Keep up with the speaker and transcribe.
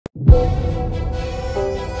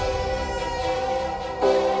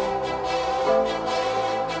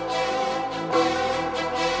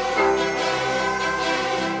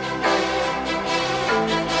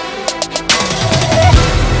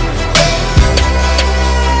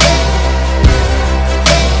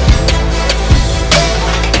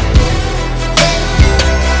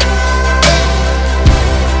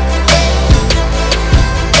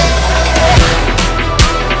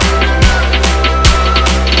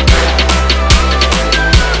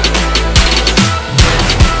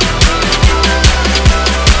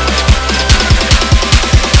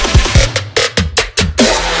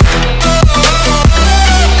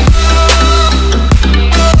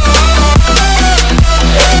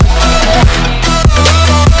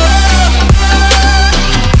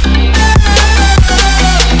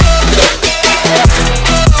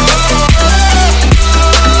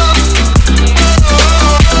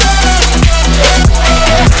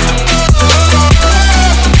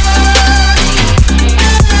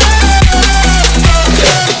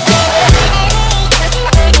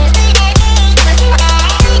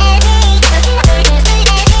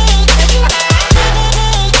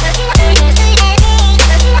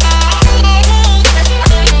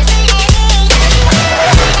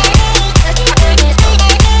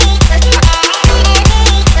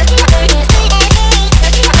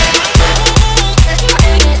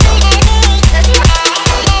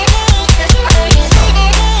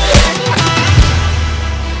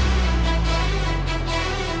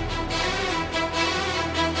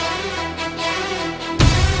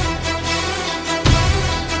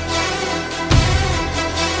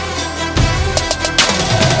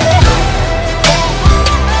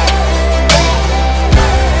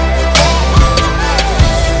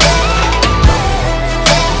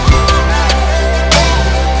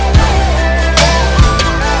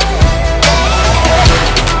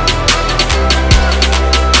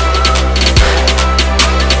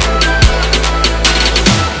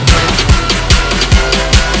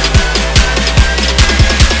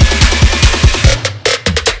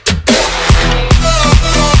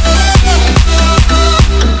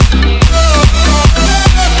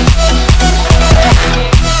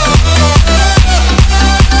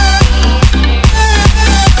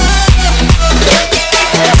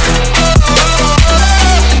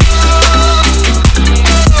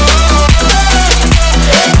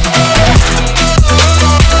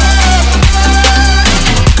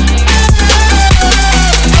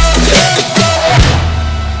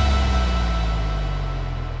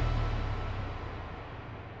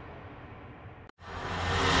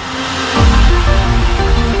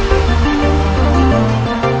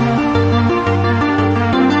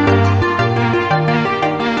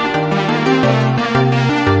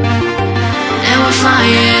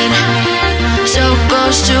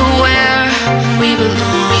where we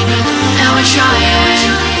belong, and we're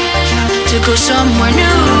trying to go somewhere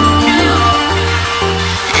new.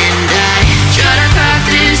 And I try to crack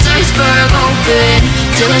this iceberg open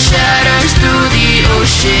till it shatters through the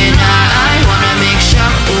ocean. I wanna make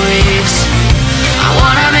shockwaves. I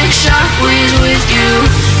wanna make shockwaves with you.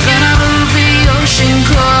 Gonna move the ocean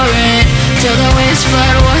current till the waves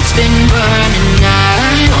flood what's been burning.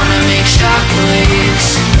 I wanna make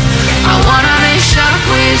shockwaves. I wanna make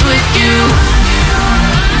shockwaves with you.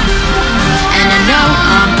 And I know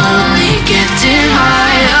I'm only getting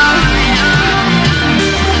higher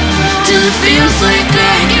till it feels like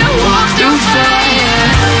I can walk through fire.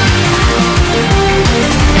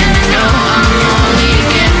 And I know I'm only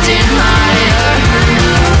getting higher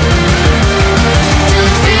till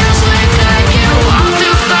it feels like I can walk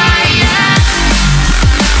through fire.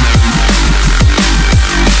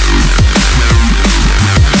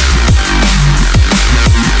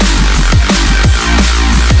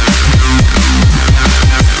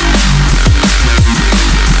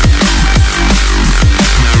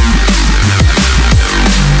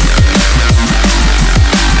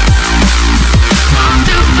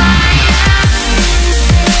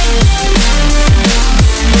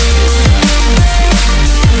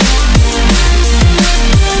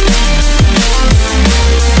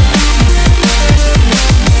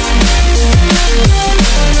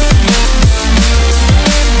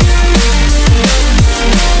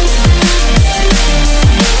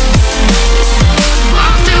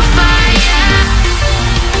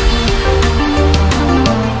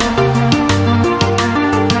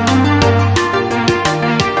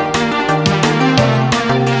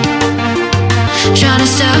 Trying to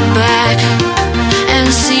step back and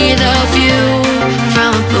see the view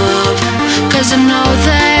from above, 'cause I know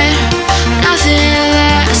that nothing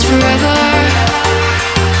lasts forever.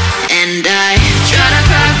 And I try to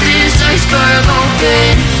crack this iceberg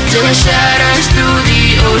open till it shatters through the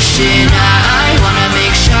ocean. I wanna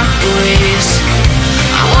make shockwaves.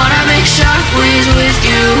 I wanna make shockwaves with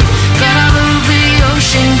you. Gonna move the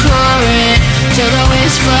ocean current till the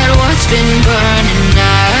waves flood what's been burning.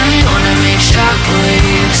 I wanna make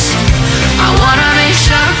shockwaves. I wanna make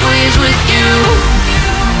shockwaves with you.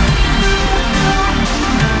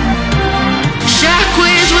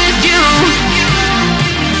 Shockwaves with you.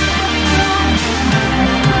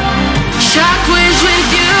 Shockwaves with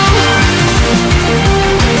you.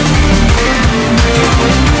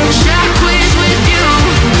 Shockwaves with you.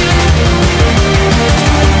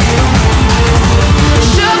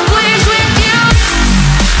 Shockwaves with you.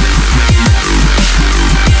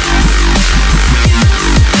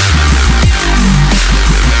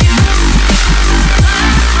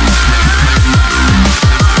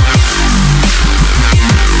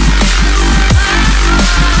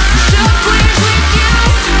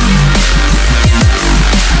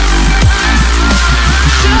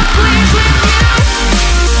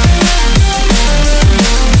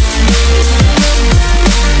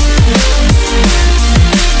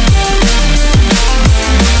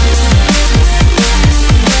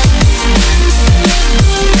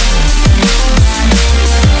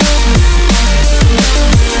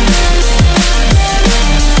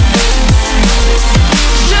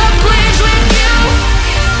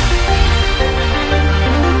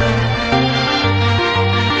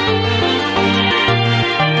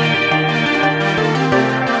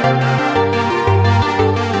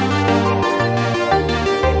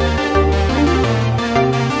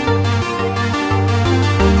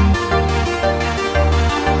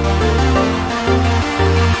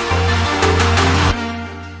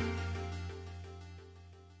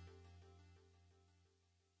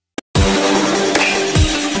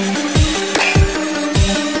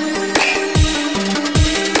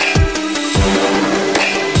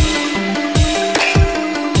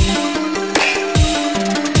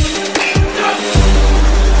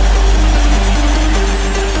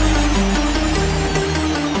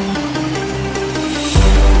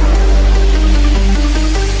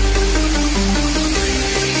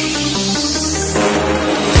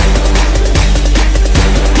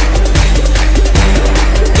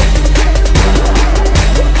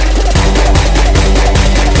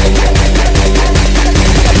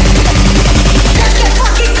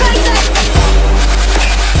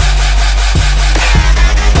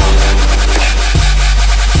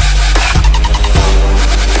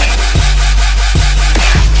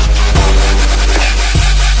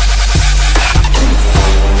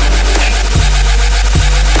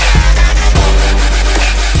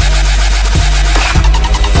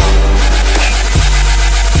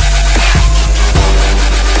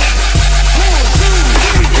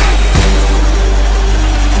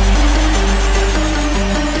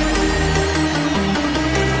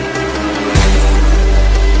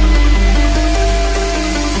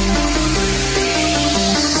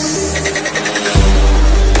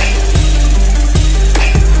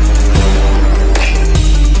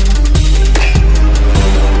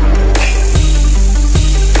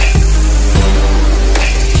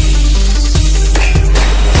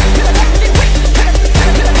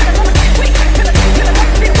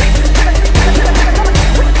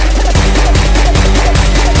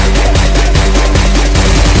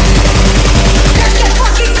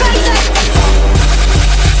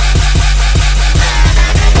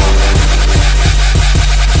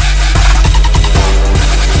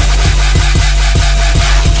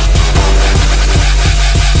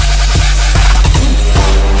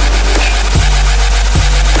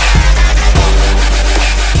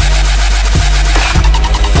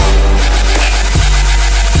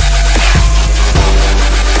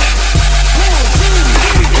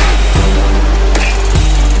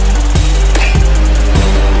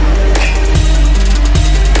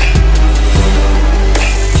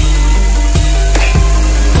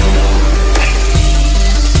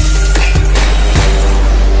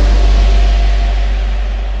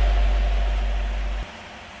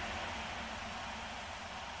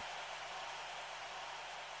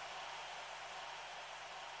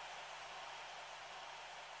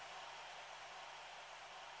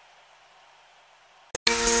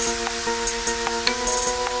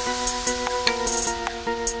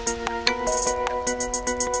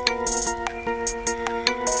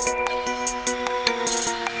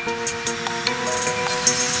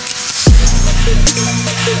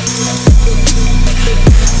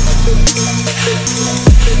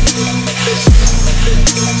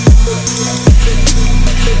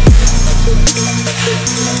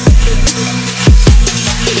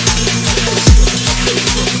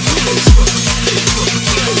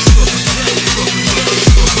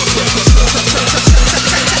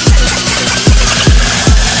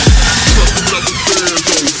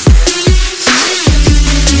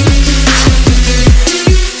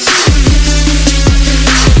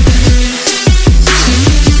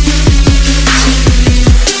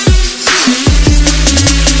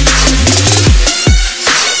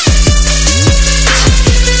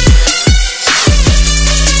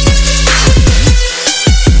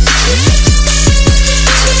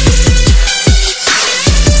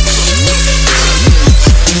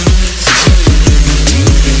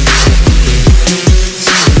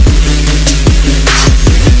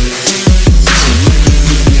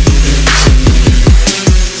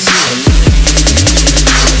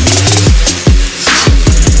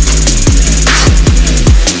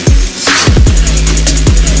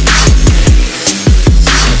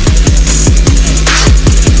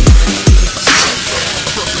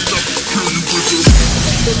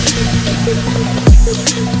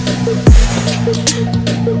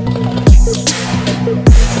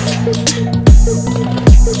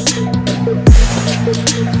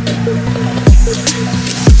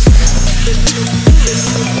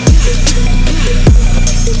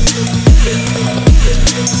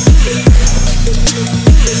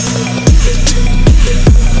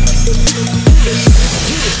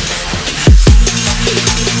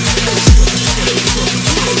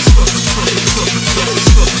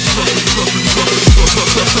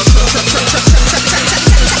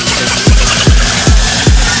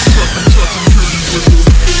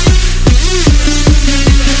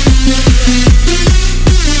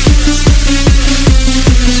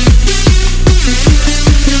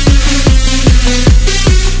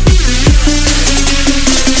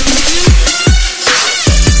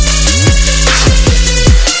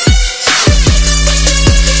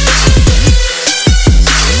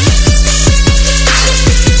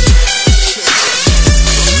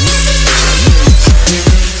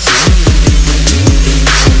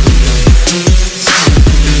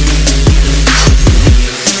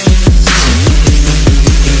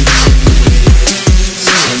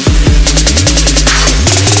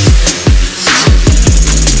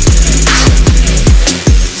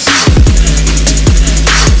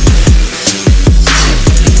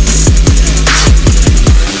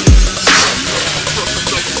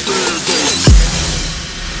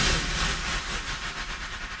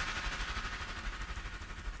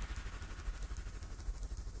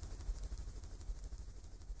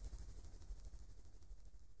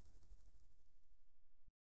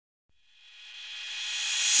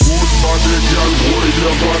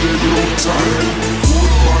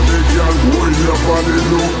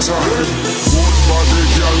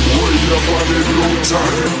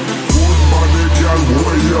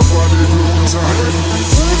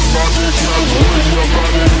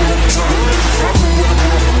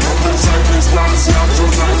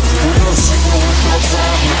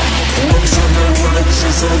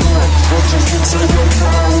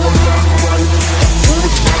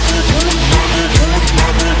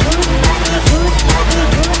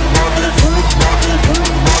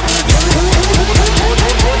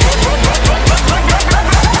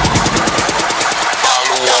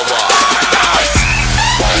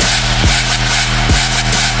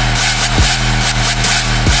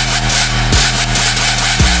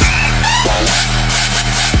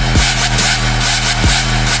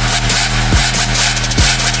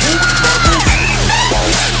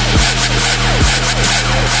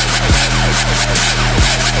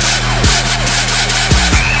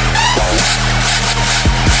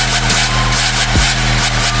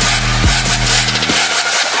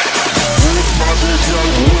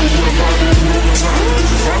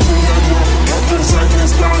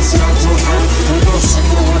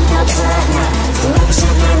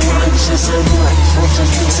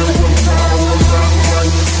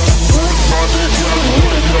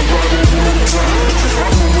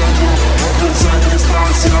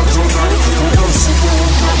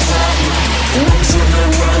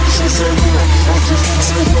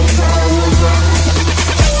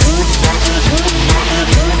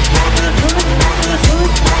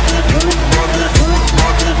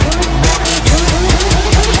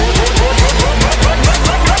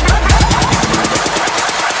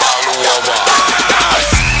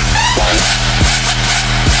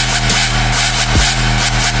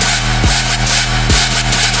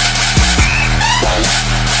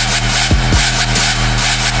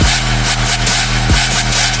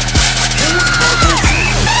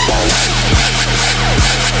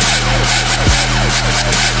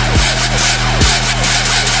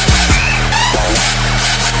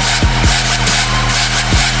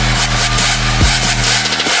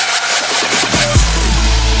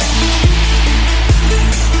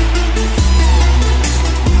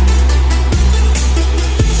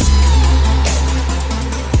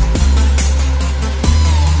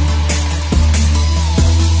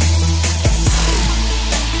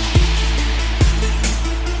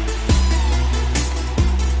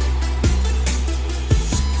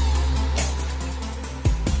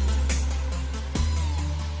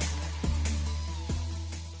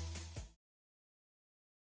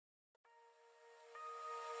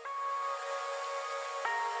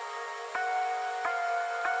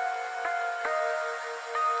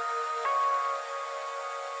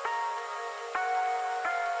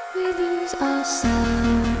 lose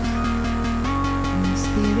ourselves in the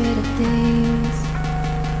spirit of things.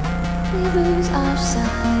 We lose our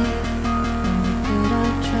sight when we put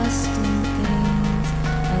our trust in things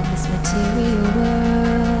of this material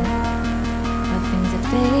world, of things that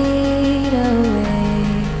fade away.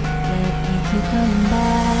 Let me keep coming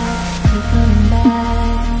back, keep coming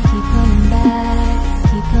back, keep coming back,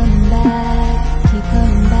 keep coming back, keep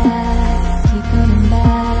coming back, keep coming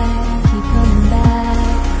back, keep coming back, keep coming back,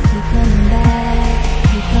 keep coming back,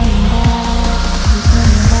 keep coming back, keep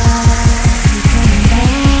coming back.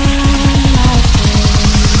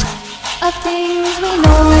 Of things we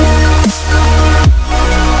know.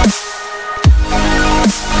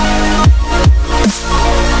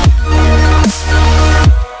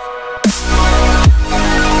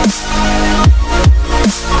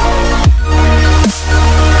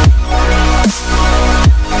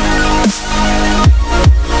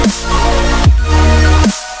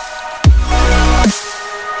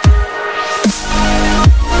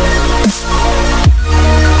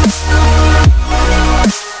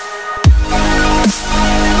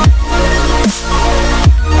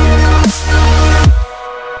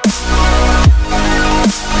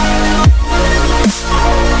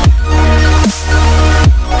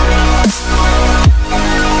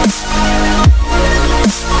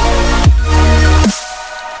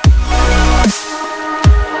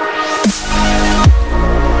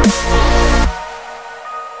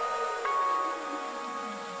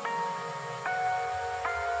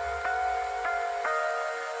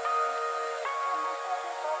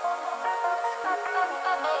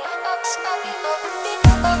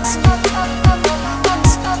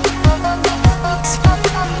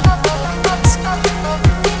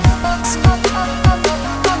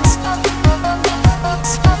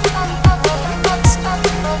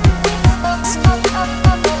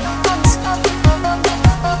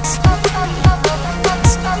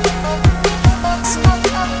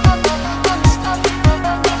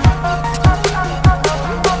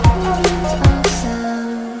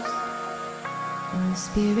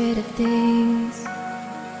 Spirit of things,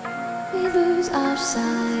 we lose our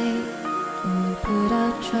sight when we put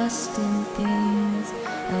our trust in things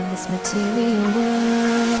of this material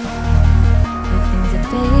world, of things that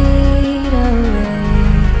fade away.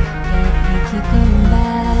 Let me keep coming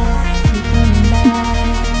back, keep coming back,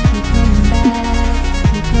 keep coming back,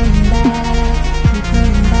 keep coming back, keep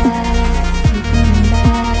coming back, keep coming back,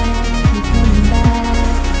 keep coming back,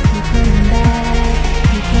 keep coming back,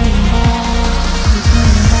 keep coming back.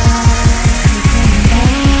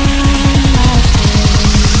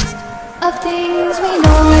 Of things we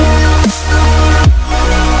know.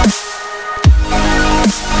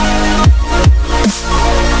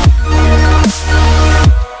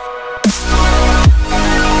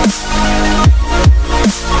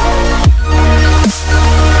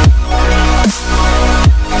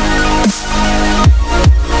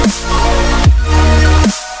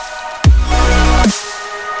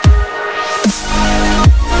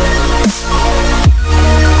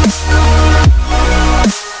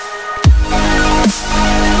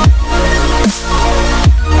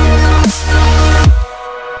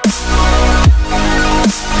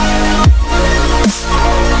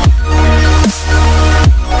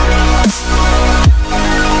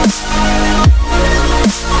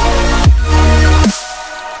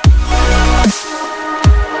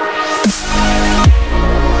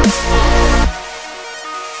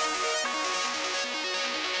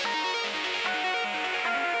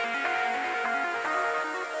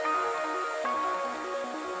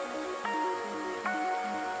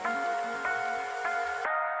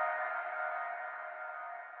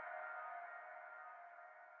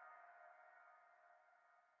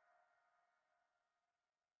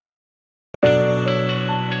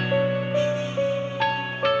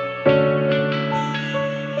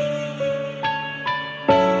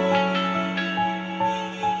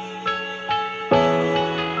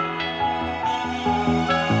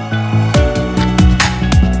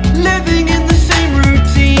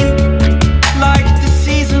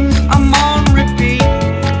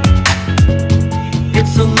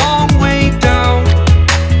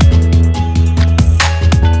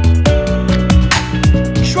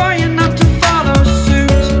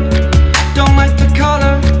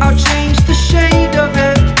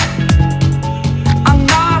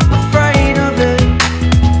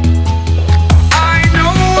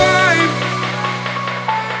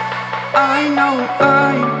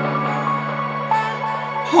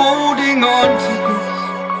 holding on to this,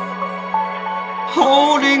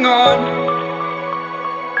 holding on.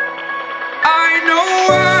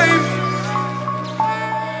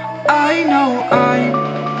 I know I'm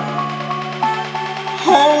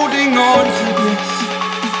holding on to this,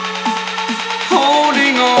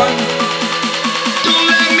 holding on. Don't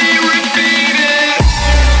let me repeat it.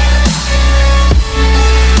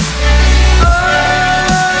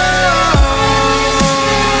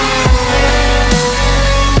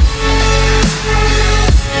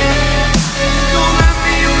 Don't let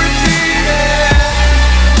me repeat it.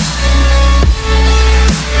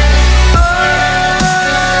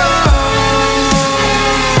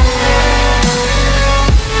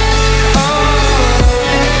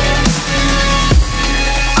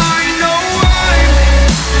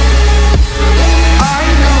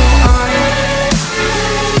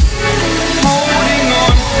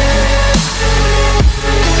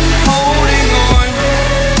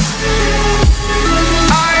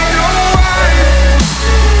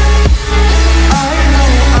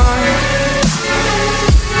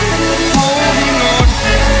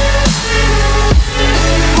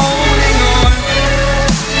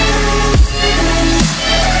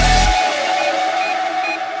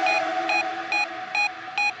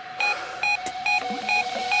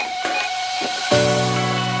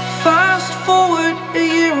 Fast forward a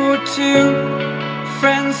year or two,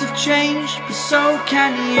 friends have changed, but so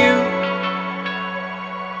can you.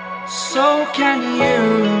 So can you.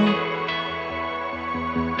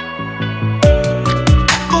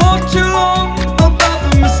 For too long about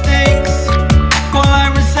the mistakes, while I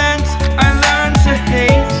resent, I learned to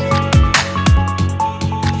hate.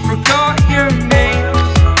 Forgot your names.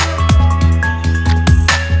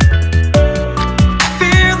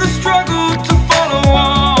 Fear the struggle to follow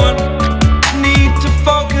on. Need to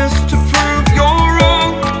focus to prove you're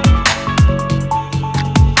wrong.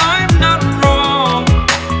 I'm not wrong.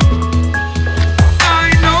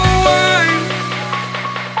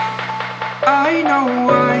 I know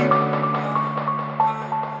I'm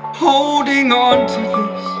holding on to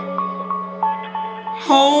this,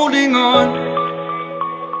 holding on.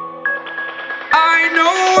 I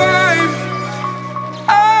know I'm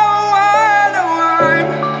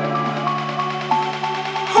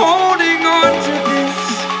holding on to this,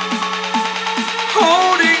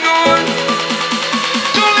 holding on.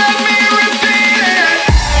 Don't let me repeat it.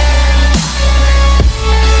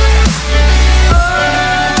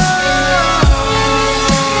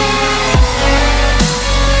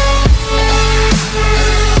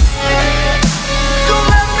 Don't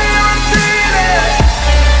let me repeat it.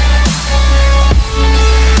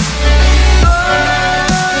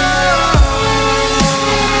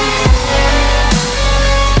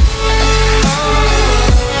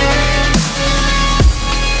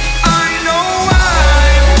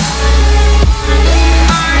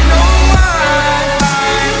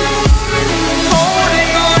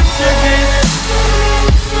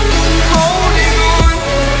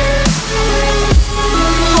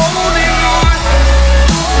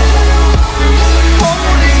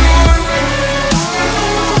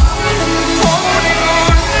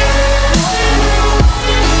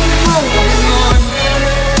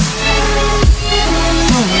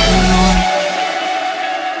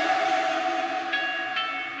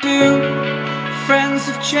 Friends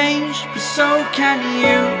have changed, but so can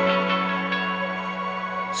you.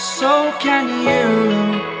 So can you.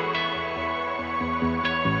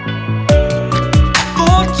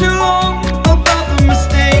 For too long about the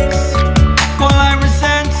mistakes, while I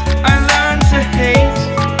resent, I learned to hate.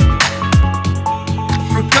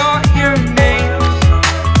 Forgot your names.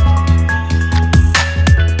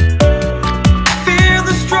 Fear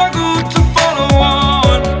the struggle to follow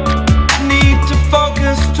on. Need to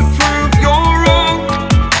focus to prove you're wrong.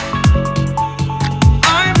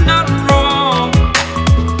 I'm not wrong.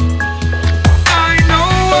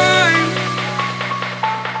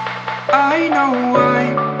 I know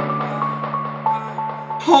I'm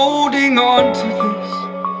holding on to this,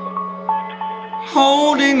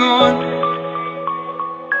 holding on.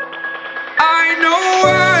 I know